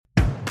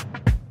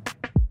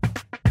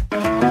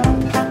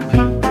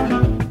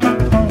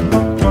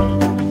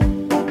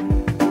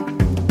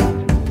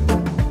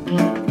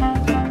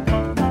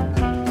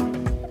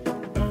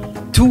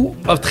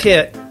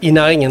3 i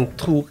næringen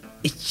tror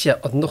ikke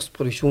at norsk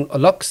produksjon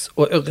av laks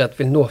og ørret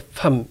vil nå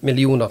 5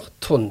 millioner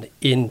tonn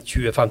innen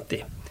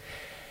 2050.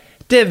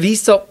 Det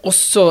viser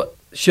også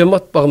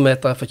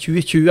sjømatbarometeret for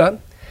 2020.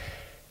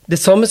 Det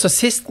samme som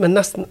sist, men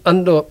nesten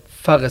enda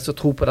færre som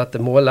tror på dette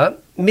målet.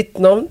 Mitt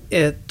navn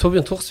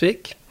Torbjørn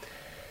Torsvik.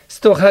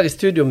 Står her i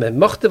studio med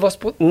Marte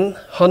Vassbotn,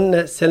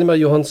 Hanne Selimar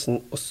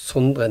Johansen og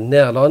Sondre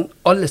Nerland.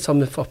 Alle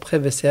sammen fra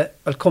PwC.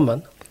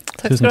 Velkommen.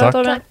 Takk skal du ha,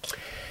 Torbjørn.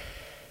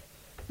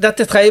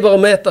 Dette tredje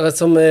barometeret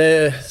som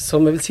jeg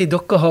vil si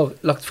dere har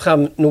lagt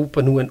frem nå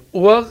på noen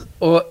år,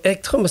 og jeg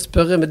tror jeg må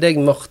spørre med deg,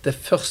 Marte,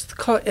 først.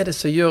 Hva det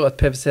som gjør at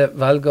PwC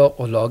velger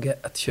å lage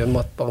et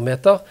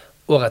sjømatbarometer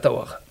år etter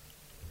år?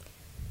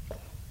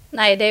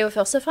 Nei, det jo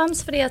først og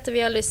fremst fordi at vi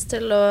har lyst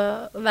til å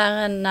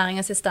være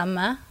næringens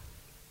stemme,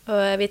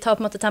 og vi tar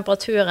på en måte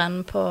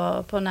temperaturen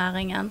på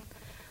næringen.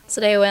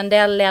 Så det jo en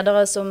del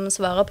ledere som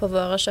svarer på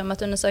våre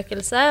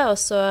sjømatundersøkelser, og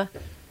så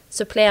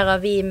supplerer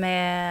vi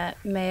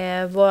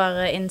med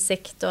vår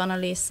innsikt og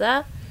analyse,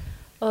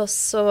 og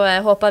så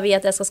håper vi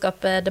at det skal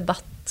skape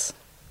debatt,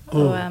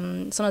 og,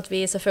 sånn at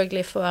vi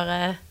selvfølgelig får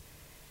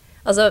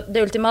altså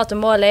det ultimate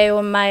målet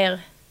jo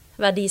mer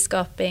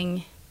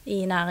verdiskaping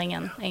i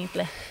næringen,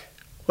 egentlig.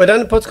 Og i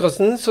denne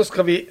podcasten så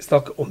skal vi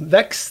snakke om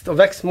vekst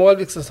og vekstmål,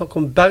 vi skal snakke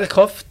om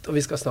bærekraft,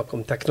 og vi skal snakke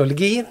om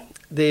teknologi.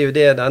 Det jo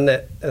det denne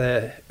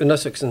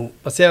undersøkelsen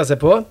baserer seg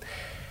på.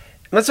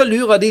 Men så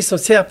lurer de som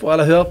ser på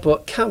eller hører på,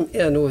 hvem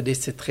nå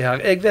disse 3 her?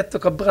 Jeg vet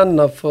dere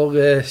brenner for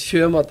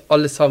sjømat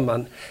alle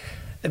sammen.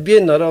 Jeg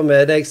begynner da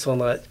med deg,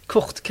 Sondre.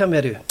 Kort, hvem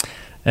du?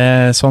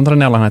 Sondre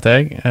Nerland heter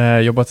jeg.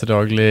 Jeg jobber til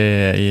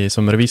daglig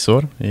som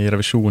revisor i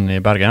revisjon i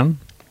Bergen.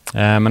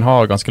 Men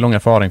har ganske lang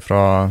erfaring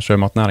fra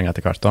sjømatnæringen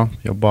etter hvert da.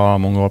 Jobber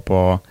mange år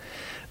på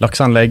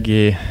lakseanlegg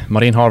i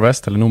Marine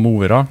Harvest, eller nå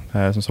Movi da,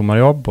 som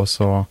sommerjobb, og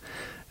så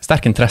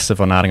sterk interesse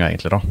for næringen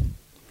egentlig da.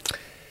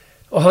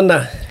 Og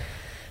Hanne?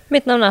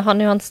 Mitt navn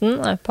Hanne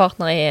Johansen, jeg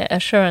partner i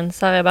Assurance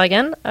her i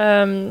Bergen.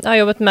 Jeg har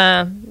jobbet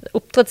med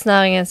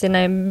oppdrettsnæringen siden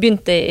jeg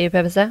begynte i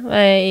PwC,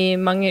 i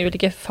mange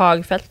ulike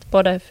fagfelt,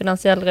 både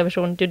finansiell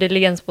revisjon, due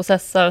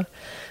diligence-prosesser,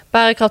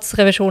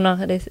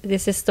 bærekraftsrevisjoner de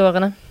siste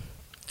årene.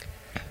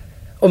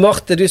 Og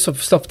Marte, du som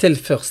slapp til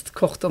først,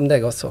 kort om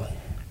deg også.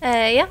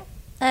 Ja,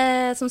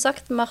 som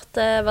sagt,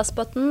 Marte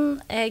Vassbotn.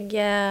 Jeg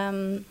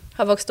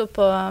har vokst opp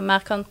på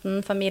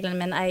Mærkanten. Familien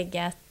min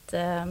eier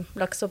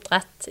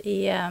lakseoppdrett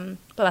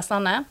på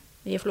Vestlandet,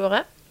 i Florø.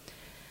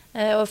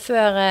 Og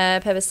før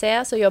PwC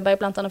så jobber jeg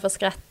blant annet for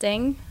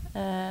Skretting,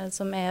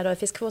 som da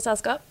et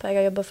fiskefôrselskap. Jeg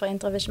har jobbet for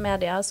Intravision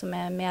Media, som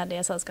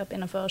medieselskap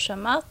innenfor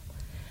sjømat.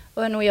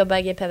 Og nå jobber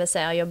jeg i PwC,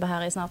 og jobber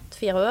her i snart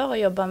 4 år,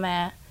 og jobber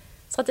med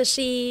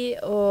strategi,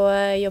 og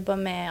jobber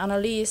med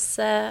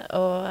analyse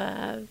og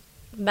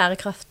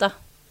bærekraft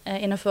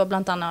innenfor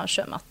blant annet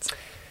sjømat.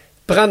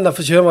 Brenner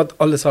for sjømat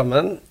alle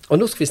sammen, og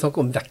nå skal vi snakke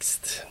om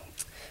vekst.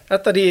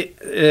 Et av de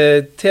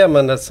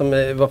temaene som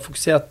jeg var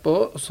fokusert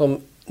på,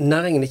 som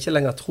næringen ikke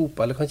lenger tror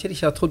på, eller kanskje de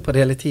ikke har trodd på det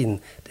hele tiden,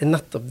 det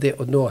nettopp det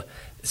å nå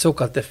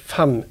såkalte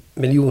 5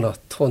 millioner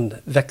tonn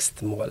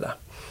vekstmålet.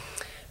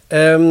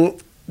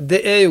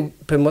 Det jo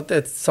på en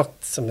måte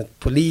sagt som et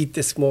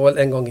politisk mål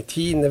en gang i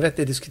tiden. Jeg vet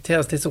det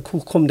diskuteres litt som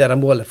hvor kom det der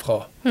målet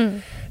fra.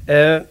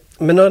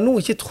 Men når jeg nå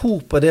ikke tror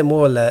på det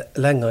målet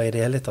lenger i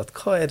det hele tatt,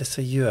 hva det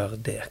som gjør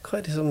det?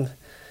 Hva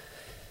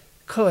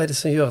det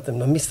som gjør at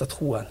man mister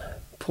troen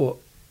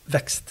på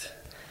vekst?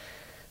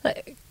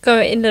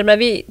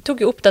 Vi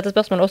tok jo opp dette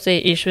spørsmålet også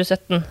i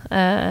 2017,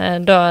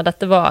 da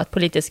dette var et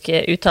politisk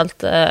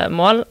uttalt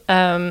mål.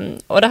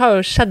 Og det har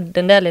jo skjedd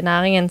en del i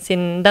næringen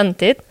siden den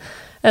tid,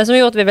 som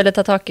gjorde at vi ville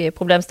ta tak i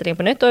problemstillingen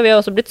på nytt. Og vi har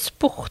også blitt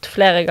spurt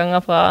flere ganger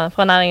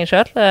fra næringen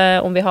selv,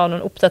 om vi har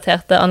noen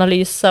oppdaterte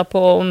analyser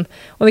på om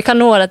vi kan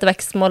nå dette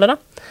vekstmålet da.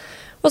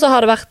 Og så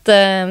har det vært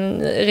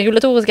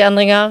regulatoriske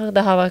endringer,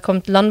 det har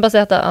kommet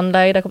landbaserte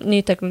anlegg, det har kommet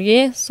ny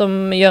teknologi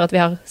som gjør at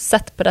vi har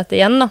sett på dette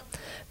igjen da.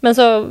 Men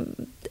så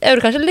det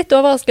kanskje litt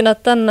overraskende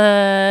at den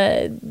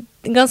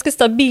ganske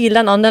stabil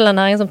den andelen av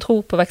næringen som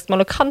tror på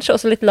vekstmål, og kanskje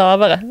også litt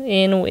lavere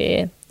i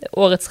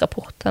årets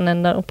rapport enn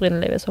den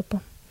opprinnelige vi så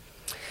på.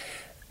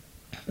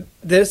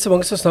 Det så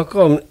mange som snakker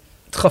om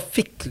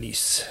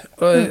trafikklys.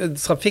 Og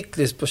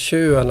trafikklys på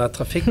sjøen,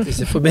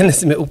 trafikklys i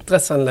forbindelse med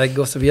oppdrettsanlegg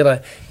og så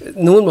videre.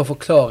 Noen må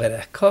forklare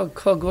det. Hva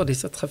går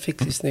disse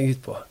trafikklysene ut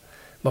på?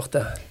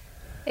 Marte?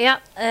 Ja,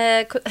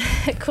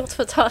 kort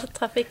fortalt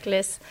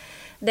trafikklys.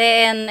 Det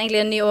egentlig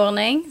en ny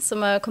ordning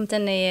som har kommet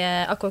inn i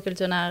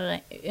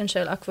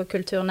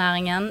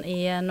akvakulturnæringen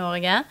i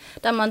Norge,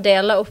 der man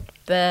deler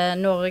opp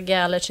Norge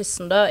eller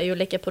kysten da, i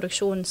ulike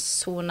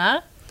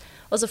produksjonssoner.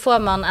 Og så får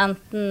man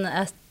enten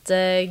et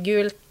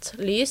gult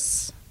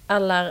lys,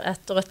 eller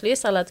et rødt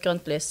lys, eller et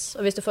grønt lys.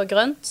 Og hvis du får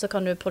grønt, så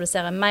kan du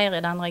produsere mer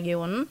i den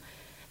regionen.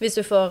 Hvis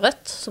du får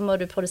rødt, så må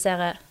du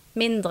produsere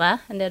mindre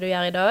enn det du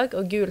gjør i dag.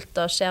 Og gult,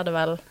 da skjer det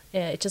vel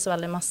ikke så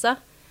veldig masse.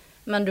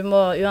 Men du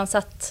må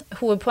uansett,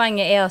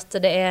 hovedpoenget at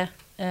det jeg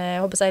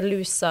håper jeg,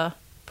 lusa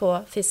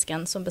på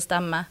fisken som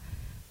bestemmer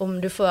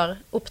om du får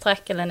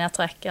opptrekk eller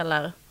nedtrekk,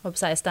 eller håper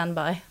jeg,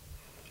 standby.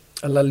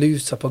 eller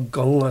lusa på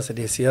ganger, som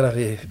de sier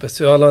der på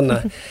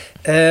Sørlandet.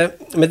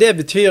 Men det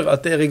betyr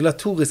at det er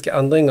regulatoriske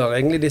endringer,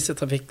 egentlig disse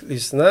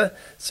trafikklysene,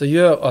 som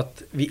gjør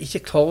at vi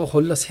ikke klarer å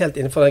holde oss helt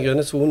innenfor den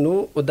grønne zonen nå,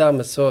 og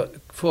dermed så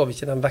får vi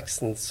ikke den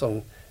veksten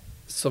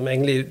som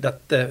egentlig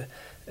dette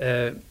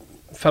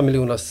 5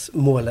 millioners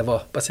målet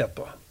var basert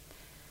på.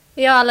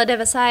 Ja, eller det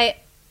vil si,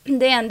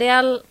 det er en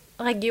del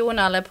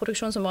regioner eller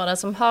produksjonsområder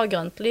som har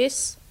grønt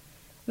lys,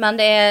 men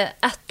det er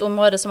ett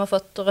område som har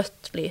fått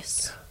rødt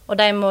lys. Og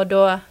de må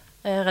da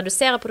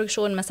redusere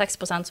produksjonen med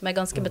 6%, som er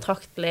ganske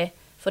betraktelig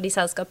for de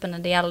selskapene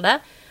det gjelder.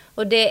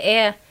 Og det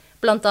er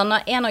blant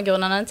annet en av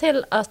grunnene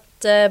til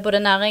at både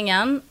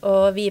næringen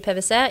og vi i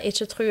PwC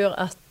ikke tror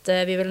at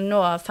vi vil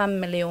nå 5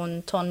 million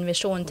tonn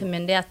visjon til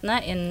myndighetene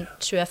innen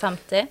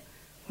 2050.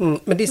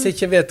 Men de som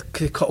ikke vet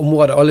hva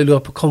området, alle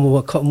lurer på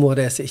hva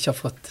området er som ikke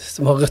har fått,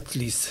 som har rødt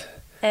lys.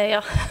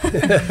 Ja.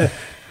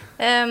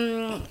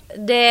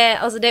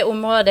 Det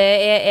området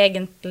er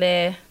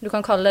egentlig, du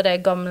kan kalle det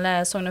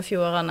gamle Sogn og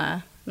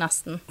Fjordane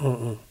nesten.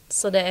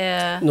 Så det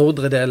er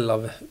nordre del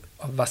av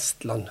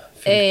Vestland.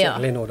 Ja.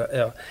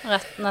 Ja.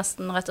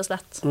 Nesten, rett og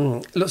slett.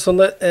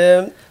 Sondre,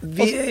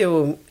 vi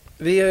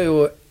er jo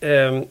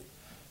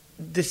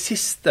det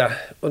siste,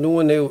 og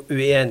noen er jo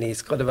uenige,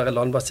 skal det være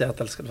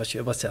landbasert eller skal det være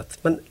sjøbasert,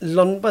 men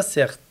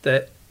landbasert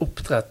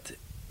oppdrett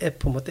er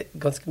på en måte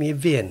ganske mye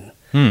vind.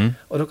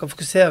 Og dere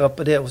fokuserer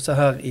på det også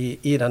her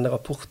i denne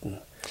rapporten.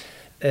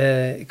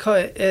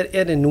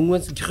 Er det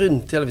noens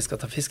grunn til at vi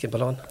skal ta fisken på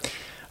land?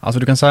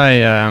 Altså du kan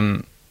si,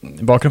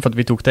 bakgrunnen for at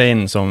vi tok det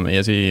inn som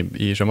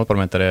i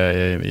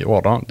Sjømatbarometeret i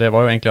år da, det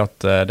var jo egentlig at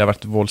det har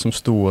vært voldsomt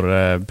stor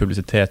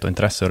publisitet og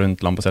interesse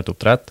rundt landbasert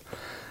oppdrett.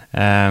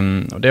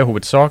 Og det er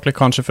hovedsakelig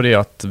kanskje fordi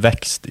at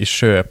vekst i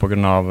sjø på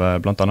grunn av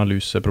blant annet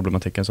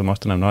luseproblematikken som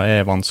Martin nevner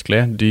er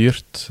vanskelig,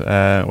 dyrt,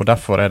 og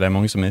derfor er det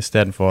mange som i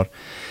stedet for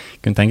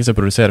kunne tenke seg å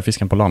produsere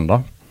fisken på land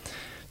da.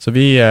 Så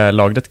vi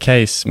lagde et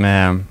case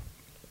med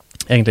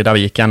egentlig der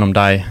vi gikk gjennom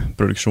de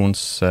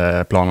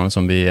produksjonsplanene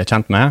som vi er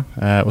kjent med,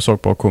 og så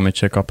på hvor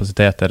mye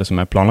kapasitet er det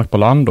som er planlagt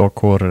på land, og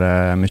hvor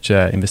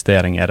mye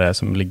investering er det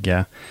som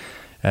ligger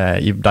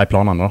i de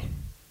planene da.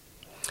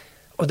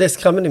 Og det er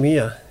skremmende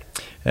mye.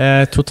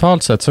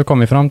 Totalt sett så kom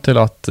vi frem til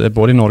at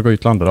både i Norge og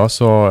utlandet da,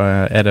 så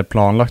er det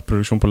planlagt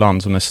produksjon på land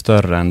som er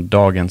større enn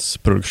dagens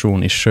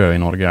produksjon i sjø i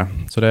Norge.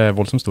 Så det er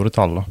voldsomt store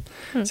tall da.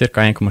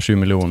 Cirka 1,7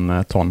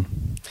 millioner tonn.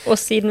 Og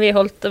siden vi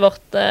holdt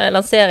vårt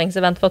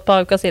lanseringsevent for et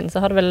par uker siden, så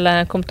har det vel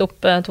kommet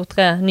opp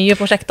 2-3 nye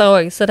prosjekter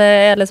også, så det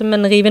er liksom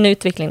en rivende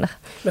utvikling der.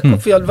 Men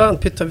hvorfor i all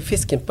verden putter vi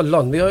fisken på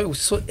land? Vi har jo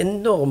så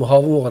enorme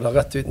havområder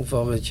rett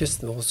utenfor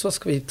kysten vår, og så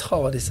skal vi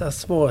ta disse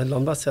små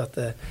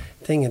landbaserte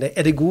tingene.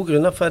 Er det gode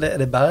grunner for det?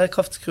 Er det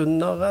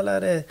bærekraftsgrunner,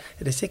 eller er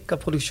det sikker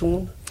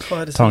produksjon?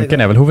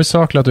 Tanken er vel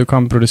hovedsakelig at du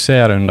kan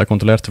produsere under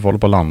kontrollerte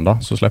forhold på land da,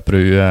 så slipper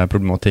du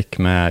problematikk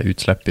med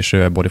utslipp i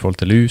sjø, både i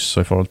forhold til lus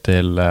og i forhold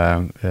til,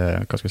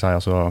 hva skal vi si,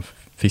 altså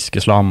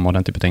fiskeslam og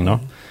den type ting da.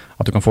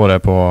 At du kan få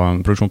det på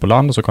produksjon på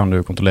land, og så kan du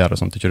kontrollere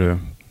sånn at ikke du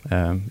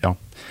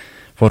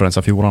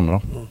forurenser fjordene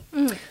da.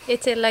 I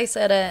tillegg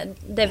så er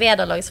det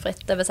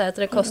vederlagsfritt, det vil si at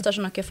det koster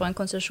ikke noe for en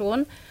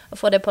konsesjon å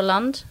få det på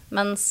land,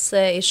 mens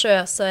i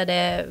sjø så er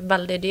det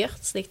veldig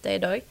dyrt, slik det er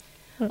i dag.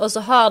 Og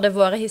så har det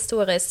vært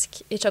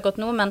historisk, ikke akkurat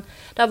nå, men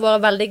det har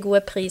vært veldig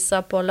gode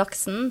priser på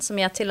laksen, som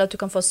gjør til at du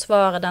kan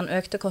forsvare den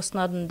økte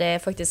kostnaden det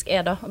faktisk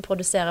er da, å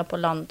produsere på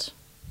land.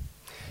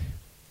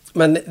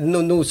 Men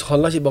nå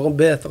handler ikke bare om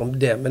bedre om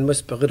det, men må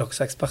spørre dere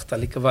som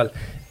eksperter likevel.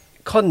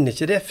 Kan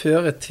ikke det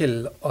føre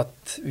til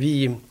at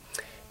vi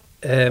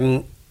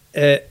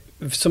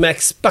som er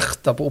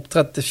eksperter på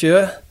oppdrett til sjø,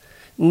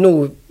 nå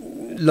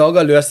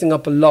lager løsninger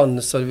på land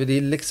så de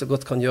like så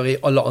godt kan gjøre i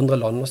alle andre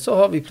land, og så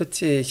har vi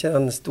plutselig ikke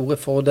den store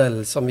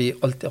fordelen som vi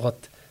alltid har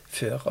hatt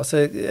før.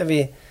 Altså, er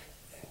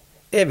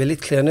vi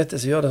litt klenete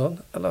som gjør det sånn,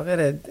 eller er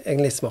det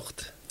egentlig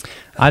smart?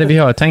 Nei, vi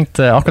har jo tenkt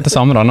akkurat det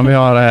samme da, når vi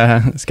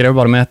har skrevet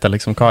barometer,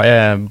 liksom, hva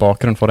er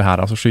bakgrunnen for det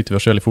her, altså skyter vi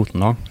oss selv i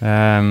foten da.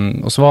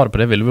 Og svaret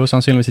på det vil vi jo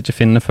sannsynligvis ikke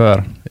finne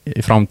før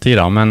i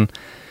fremtiden, men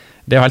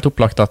det er helt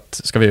opplagt at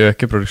skal vi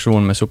øke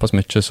produksjonen med såpass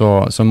mye,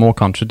 så må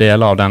kanskje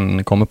deler av den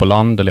komme på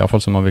land, eller i hvert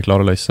fall så må vi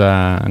klare å løse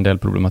en del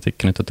problematikk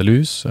knyttet til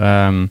lus.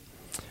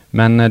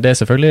 Men det er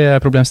selvfølgelig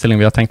problemstilling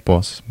vi har tenkt på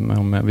oss,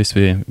 hvis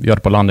vi gjør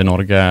det på land i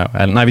Norge,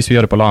 hvis vi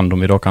gjør det på land,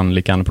 om vi da kan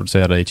like gjerne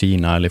produsere det i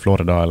Kina eller i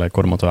Florida, eller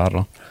hvor det måtte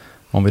være da.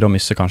 Om vi da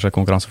misser kanskje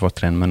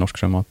konkurransefortrinn med norsk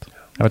sjømat.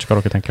 Jeg vet ikke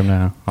hva dere tenker om det.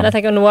 Jeg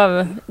tenker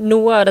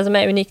noe av det som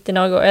er unikt i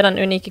Norge, er den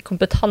unike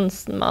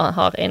kompetansen man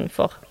har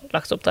innenfor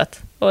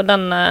lakseoppdrett. Og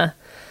den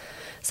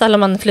selv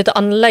om man flytter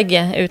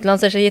anlegget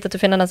utenlands, er det ikke gitt at du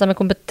finner den samme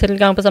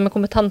tilgang på samme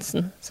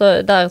kompetansen.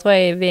 Så der tror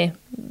jeg vi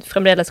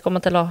fremdeles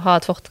kommer til å ha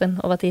et fortrinn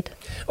over tid.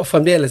 Og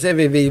fremdeles er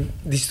vi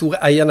de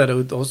store eierne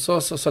der ute også,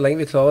 så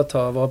lenge vi klarer å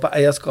ta vare på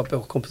eierskapet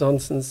og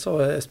kompetansen, så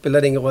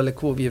spiller det ingen rolle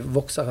hvor vi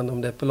vokser hen,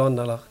 om det er på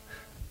land eller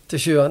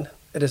til sjøen.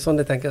 Er det sånn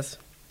det tenkes?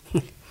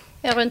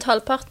 Ja, rundt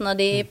halvparten av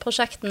de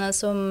prosjektene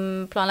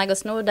som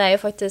planlegges nå, det er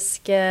jo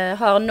faktisk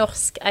har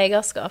norsk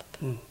eierskap.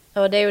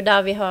 Og det er jo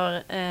der vi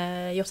har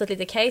gjort et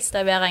lite case,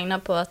 der vi har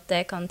regnet på at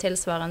det kan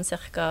tilsvare en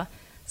cirka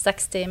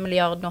 60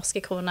 milliarder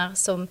norske kroner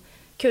som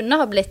kunne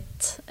ha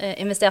blitt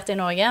investert i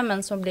Norge,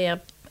 men som blir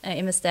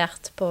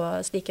investert på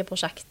slike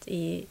prosjekt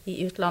i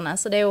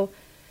utlandet. Så det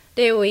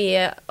er jo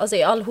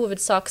i all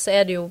hovedsak så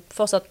er det jo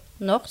fortsatt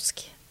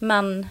norsk,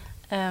 men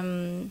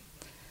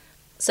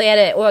så er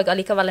det også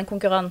allikevel en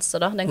konkurranse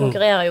da. Den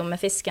konkurrerer jo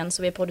med fisken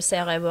som vi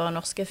produserer i våre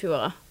norske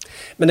fjorder.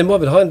 Men det må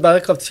vel ha en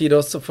bærekraftside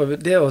også, for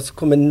det å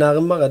komme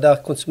nærmere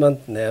der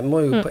konsumenten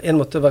må jo på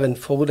en måte være en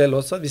fordel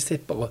også, at vi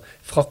slipper å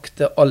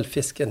frakte all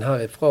fisken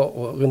herifra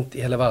og rundt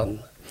i hele verden.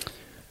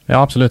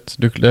 Ja, absolutt.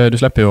 Du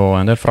slipper jo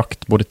en del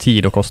frakt, både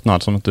tid og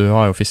kostnad, sånn at du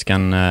har jo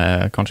fisken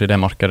kanskje i det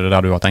markedet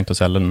der du har tenkt å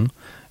selge den.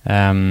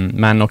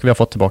 Men noe vi har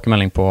fått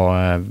tilbakemelding på,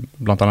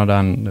 blant annet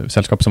den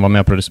selskapet som var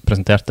med og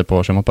presenterte på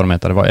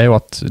Sjømatbarometeret, er jo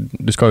at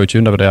du skal jo ikke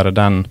undervurdere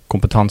den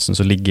kompetansen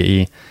som ligger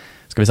i,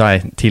 skal vi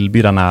si,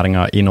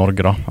 tilbydernæringa i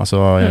Norge da. Altså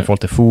i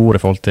forhold til fôr,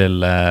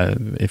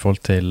 i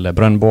forhold til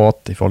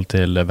brønnbåt, i forhold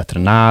til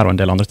veterinær og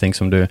en del andre ting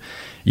som du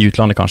i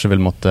utlandet kanskje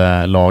vil måtte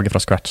lage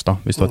fra scratch da,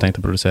 hvis du har tenkt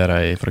å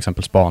produsere i for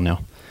eksempel Spania.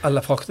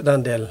 Eller frakte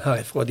den delen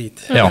herifra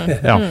dit. Ja.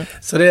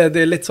 Så det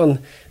er litt sånn,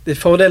 det er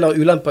fordeler og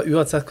ulemper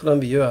uansett hvordan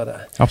vi gjør det.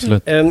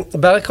 Absolutt.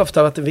 Bærekraft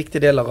har vært en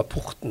viktig del av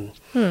rapporten.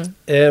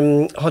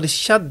 Har det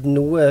skjedd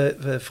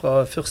noe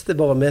fra første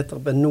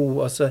barometer på nå,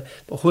 altså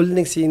på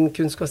holdningssiden,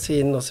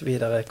 kunnskapssiden og så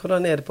videre?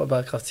 Hvordan er det på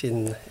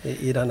bærekraftsiden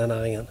i denne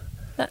næringen?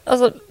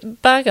 Altså,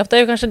 bærekraft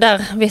er jo kanskje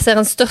der vi ser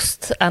en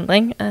størst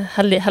endring,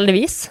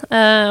 heldigvis.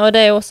 Og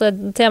det er jo også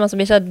et tema som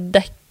ikke er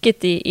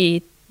dekket i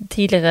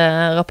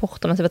tidligere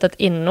rapporter, men som vi har tatt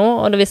inn nå,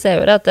 og vi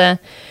ser jo det at det er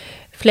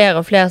flere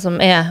og flere som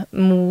er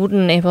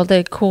moden i forhold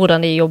til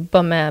hvordan de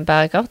jobber med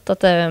bærekraft,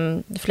 at det er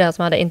flere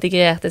som har det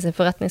integrert i sin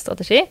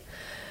forretningsstrategi,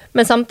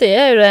 men samtidig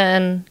er jo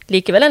det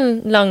likevel en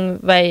lang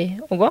vei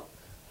å gå.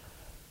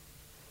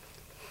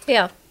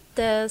 Ja,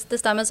 det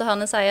stemmer så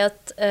Hanne sier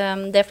at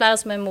det er flere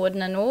som er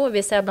modne nå.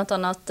 Vi ser blant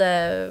annet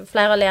at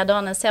flere av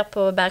lederne ser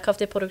på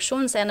bærekraftig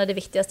produksjon som en av de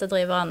viktigste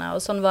driverne,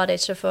 og sånn var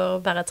det ikke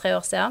for bare 3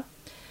 år siden.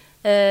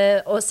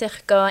 Og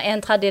cirka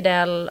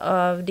 1/3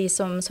 av de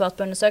som svarte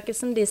på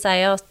undersøkelsen, de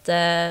sier at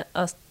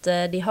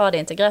de har det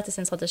integrert i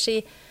sin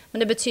strategi, men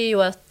det betyr jo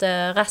at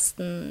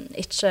resten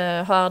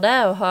ikke har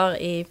det, og har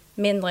i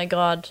mindre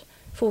grad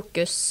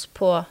fokus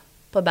på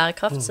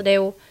bærekraft. Så det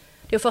er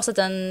jo fortsatt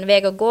en vei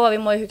å gå.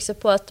 Vi må jo huske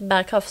på at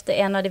bærekraft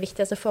er en av de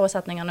viktigste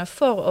forutsetningene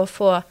for å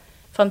få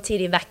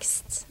fremtidig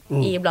vekst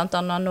i blant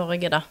annet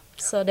Norge da.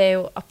 Så det er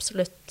jo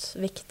absolutt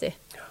viktig.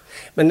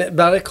 Men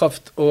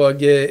bærekraft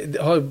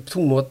har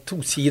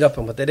to sider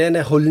på en måte. Det ene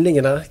er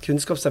holdningene,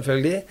 kunnskap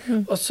selvfølgelig,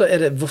 og så er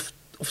det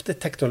ofte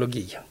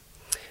teknologi.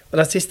 Og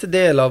den siste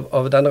delen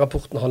av denne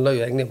rapporten handler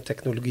jo egentlig om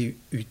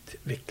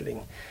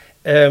teknologiutvikling.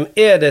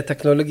 Er det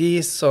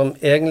teknologi som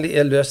egentlig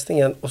er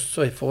løsningen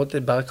også i forhold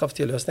til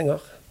bærekraftige løsninger?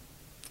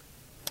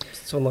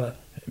 Sånn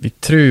Vi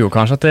tror jo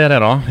kanskje at det er det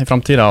da, i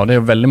fremtiden, og det er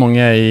jo veldig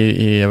mange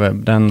i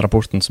den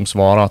rapporten som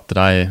svarer at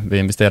de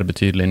vil investere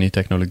betydelig i ny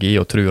teknologi,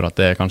 og tror at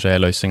det kanskje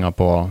er løsninger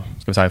på,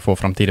 skal vi si, få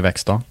fremtidig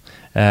vekst da.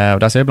 Og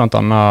der ser vi blant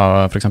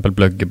annet for eksempel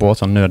bløggebåt,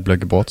 sånn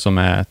nødbløggebåt, som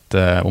er et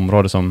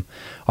område som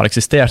har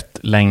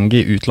eksistert lenge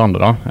i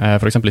utlandet da.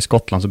 For eksempel i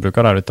Skottland så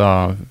bruker de dette,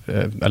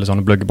 eller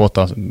sånne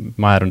bløggebåter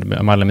mer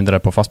eller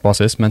mindre på fast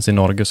basis, mens i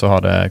Norge så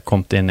har det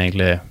kommet inn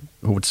egentlig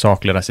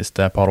hovedsakelig de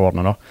siste par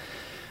årene da.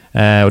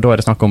 Og da er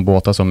det snakk om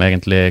båter som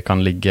egentlig kan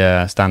ligge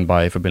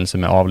standby i forbindelse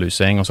med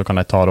avlusing, og så kan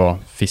de ta da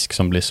fisk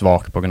som blir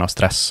svak på grunn av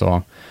stress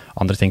og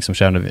andre ting som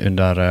skjer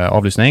under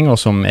avlusning, og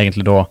som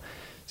egentlig da,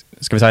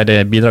 skal vi si,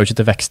 det bidrar jo ikke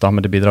til vekst da,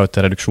 men det bidrar jo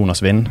til reduksjon av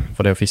svinn,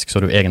 for det er jo fisk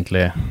så du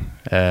egentlig,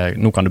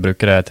 nå kan du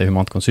bruke det til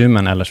humant konsum,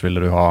 men ellers ville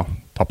du ha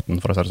tapt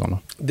den, for å si det sånn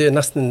da. Det er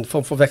nesten en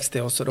form for vekst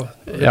det også da,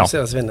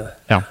 redusere svinnet.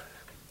 Ja.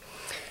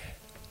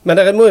 Men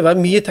det må jo være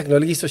mye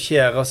teknologi som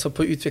skjer, altså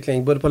på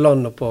utvikling, både på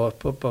land og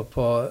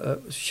på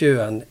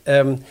sjøen.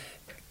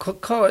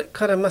 Hva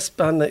er den mest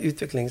spennende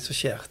utvikling som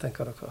skjer,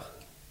 tenker dere?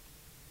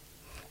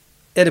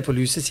 Er det på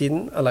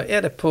lusesiden, eller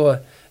er det på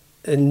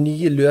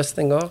nye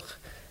løsninger,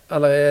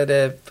 eller er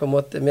det på en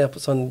måte mer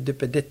på sånn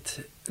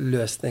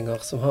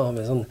duppeditt-løsninger som har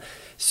med sånn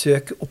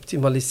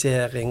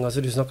søkeoptimalisering, altså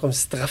du snakker om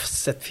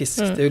stresset fisk,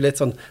 det er jo litt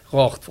sånn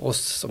rart for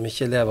oss som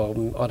ikke lever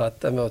av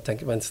dette med å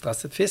tenke på en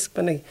stresset fisk,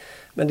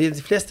 men de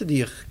fleste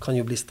dyr kan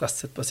jo bli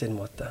stresset på sin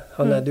måte.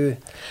 Hanne, du?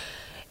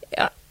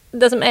 Ja,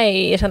 det som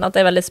jeg kjenner at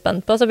jeg er veldig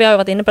spent på, så vi har jo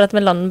vært inne på dette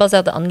med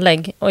landbaserte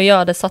anlegg, og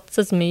ja, det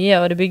satses mye,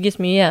 og det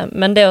bygges mye,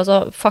 men det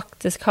å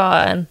faktisk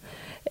ha en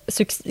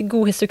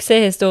god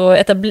suksesshistorie,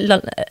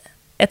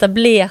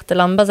 etablerte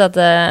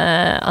landbaserte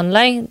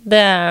anlegg,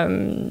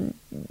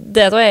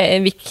 det tror jeg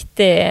er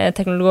viktig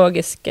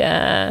teknologisk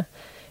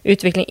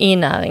utvikling i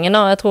næringen,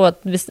 og jeg tror at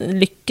hvis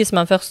lykkes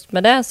man først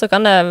med det, så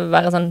kan det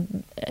være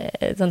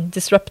sånn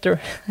disruptor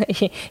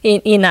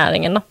i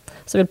næringen da,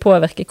 som vil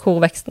påvirke hvor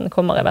veksten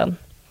kommer i verden.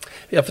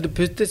 Ja, for det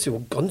puttes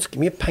jo ganske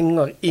mye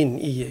penger inn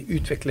i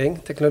utvikling,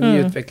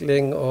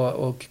 teknologiutvikling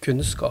og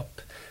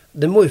kunnskap.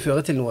 Det må jo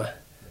føre til noe.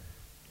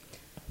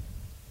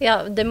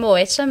 Ja, det må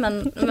ikke,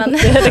 men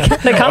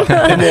Det kan.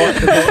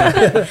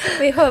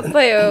 vi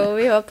håper jo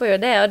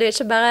det, og det er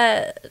ikke bare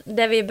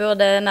det vi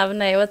burde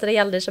nevne, er jo at det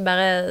gjelder ikke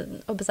bare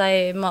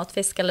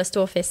matfisk eller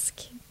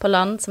storfisk på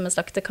land som er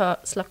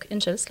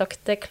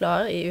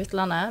slakteklar i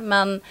utlandet,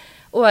 men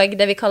også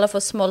det vi kaller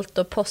for smolt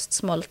og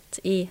postsmolt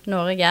i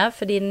Norge,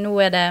 fordi nå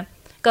er det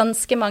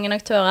ganske mange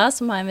aktører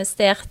som har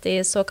investert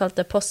i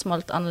såkalte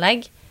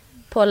postsmoltanlegg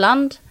på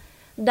land,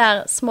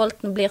 der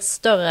smolten blir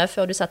større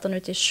før du setter den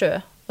ut i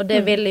sjø. Og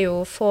det vil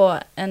jo få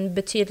en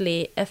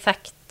betydelig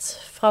effekt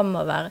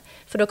fremover,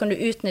 for da kan du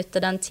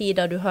utnytte den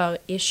tiden du har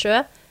i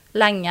sjø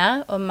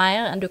lenger og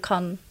mer enn du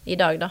kan i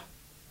dag da.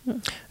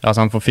 Ja,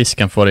 sant, for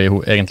fisken får det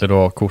egentlig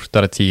da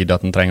kortere tid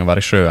at den trenger å være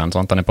i sjøen,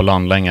 sant? Den er på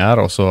land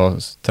lenger, og så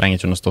trenger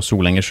ikke den å stå så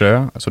lenge i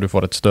sjø, så du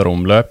får et større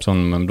omløp,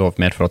 som da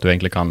medfører at du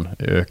egentlig kan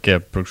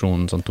øke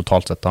produksjonen sånn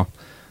totalt sett da.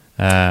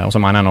 Og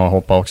så mener jeg nå,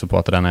 håper også på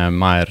at den er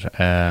mer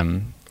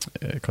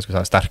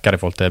sterkere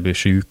i forhold til å bli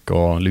syk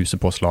og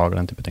lusepåslag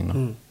og den type ting da.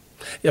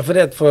 Ja,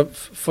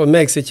 for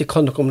meg som ikke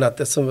kan noe om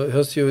dette, så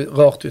høres jo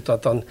rart ut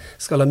at han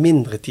skal ha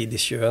mindre tid i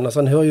sjøen.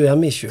 Altså, han hører jo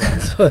hjemme i sjøen.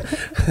 Så.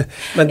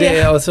 Men det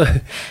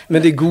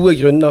er gode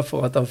grunner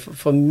for at han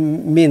får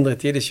mindre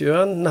tid i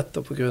sjøen,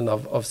 nettopp på grunn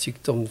av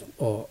sykdom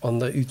og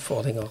andre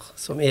utfordringer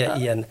som er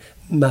i en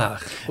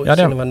mær, og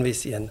ikke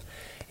nødvendigvis i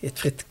et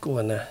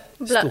frittgående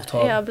stort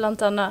hav. Ja,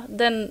 blant annet.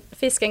 Den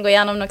fisken går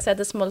gjennom noe som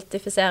heter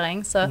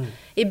smoltifisering, så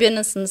i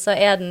begynnelsen så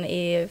er den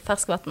i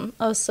ferskvann,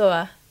 og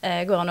så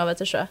går han over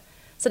til sjø.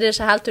 Så det er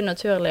ikke helt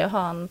unaturlig å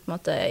ha den på en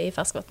måte i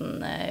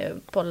ferskvann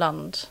på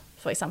land,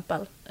 for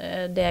eksempel.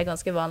 Det er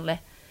ganske vanlig.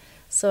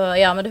 Så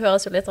ja, men det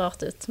høres jo litt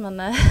rart ut,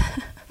 men...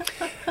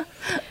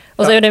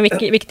 Og så er det en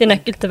viktig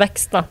nøkkel til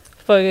vekst da.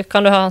 For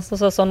kan du ha,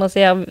 sånn å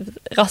si,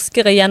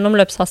 raskere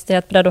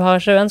gjennomløpshastighet på det du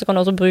har i sjøen, så kan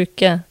du også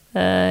bruke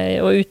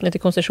og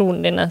utnytte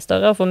konsesjonen dine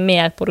større og få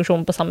mer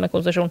produksjon på samme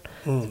konsesjon.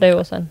 Så det er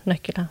jo også en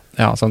nøkkel her.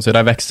 Ja, sånn, så i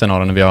de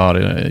vekstscenariene vi har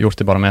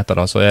gjort i barometer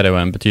da, så er det jo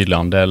en betydelig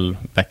andel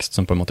vekst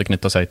som på en måte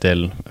knytter seg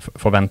til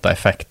forventet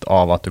effekt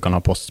av at du kan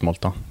ha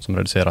postsmolt da, som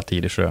reduserer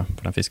tid i sjø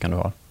på den fisken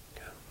du har.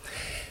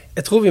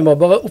 Jeg tror vi må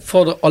bare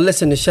oppfordre alle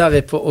som er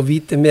nysgjerrig på å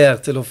vite mer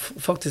til å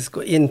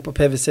faktisk gå inn på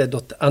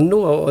pwc.no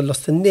og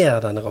laste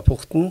ned denne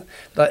rapporten.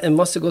 Det er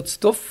masse godt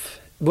stoff,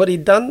 både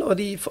i den og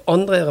de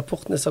andre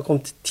rapportene som har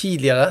kommet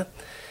tidligere.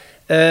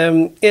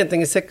 En ting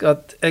er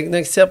sikkert,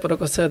 når jeg ser på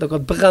dere, ser at dere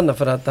brenner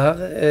for dette her.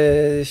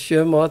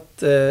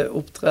 Sjømat,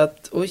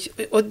 oppdrett,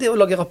 og det å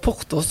lage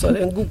rapport også,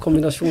 det er en god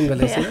kombinasjon,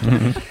 vil jeg si.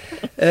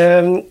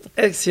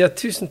 Jeg sier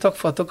tusen takk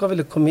for at dere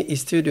ville komme i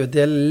studio og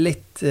dele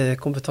litt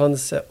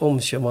kompetanse om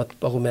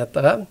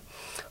Sjømatbarometeret.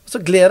 Og så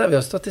gleder vi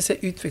oss til å se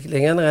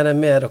utviklingen, regner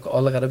med dere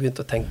allerede har begynt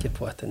å tenke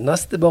på et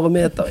neste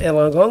barometer en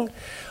eller annen gang.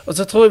 Og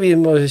så tror jeg vi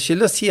må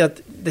skylde å si at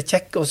det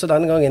kjekke også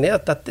denne gangen er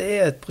at dette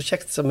er et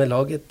prosjekt som er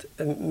laget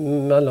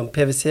mellom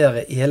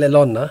PwC-ere i hele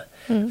landet.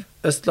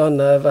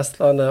 Østlandet,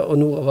 Vestlandet og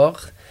nordover.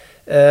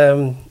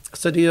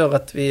 Så det gjør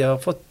at vi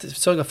har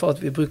sørget for at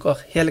vi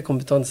bruker hele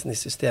kompetansen i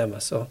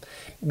systemet. Så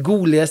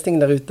god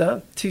lesning der ute.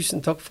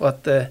 Tusen takk for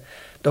at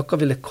dere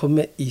ville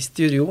komme i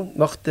studio.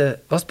 Marte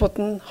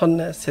Vassbotn,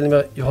 Hanne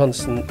Selmer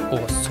Johansen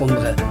og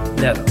Sondre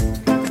Leder.